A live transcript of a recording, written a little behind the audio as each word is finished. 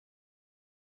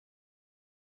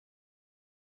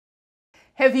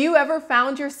Have you ever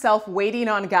found yourself waiting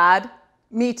on God?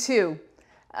 Me too.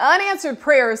 Unanswered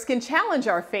prayers can challenge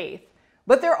our faith,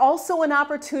 but they're also an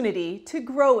opportunity to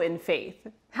grow in faith.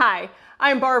 Hi,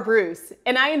 I'm Barb Roose,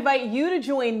 and I invite you to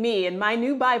join me in my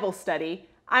new Bible study,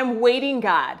 I'm Waiting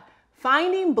God,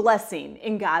 Finding Blessing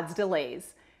in God's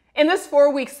Delays. In this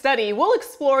 4-week study, we'll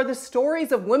explore the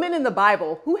stories of women in the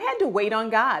Bible who had to wait on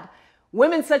God.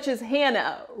 Women such as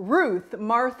Hannah, Ruth,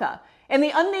 Martha, and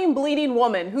the unnamed bleeding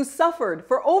woman who suffered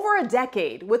for over a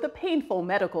decade with a painful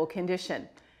medical condition.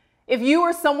 If you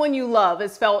or someone you love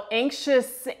has felt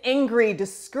anxious, angry,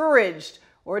 discouraged,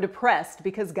 or depressed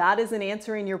because God isn't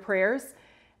answering your prayers,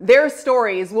 their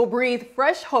stories will breathe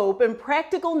fresh hope and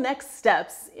practical next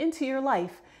steps into your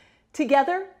life.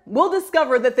 Together, we'll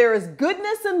discover that there is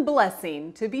goodness and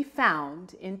blessing to be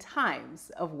found in times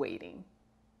of waiting.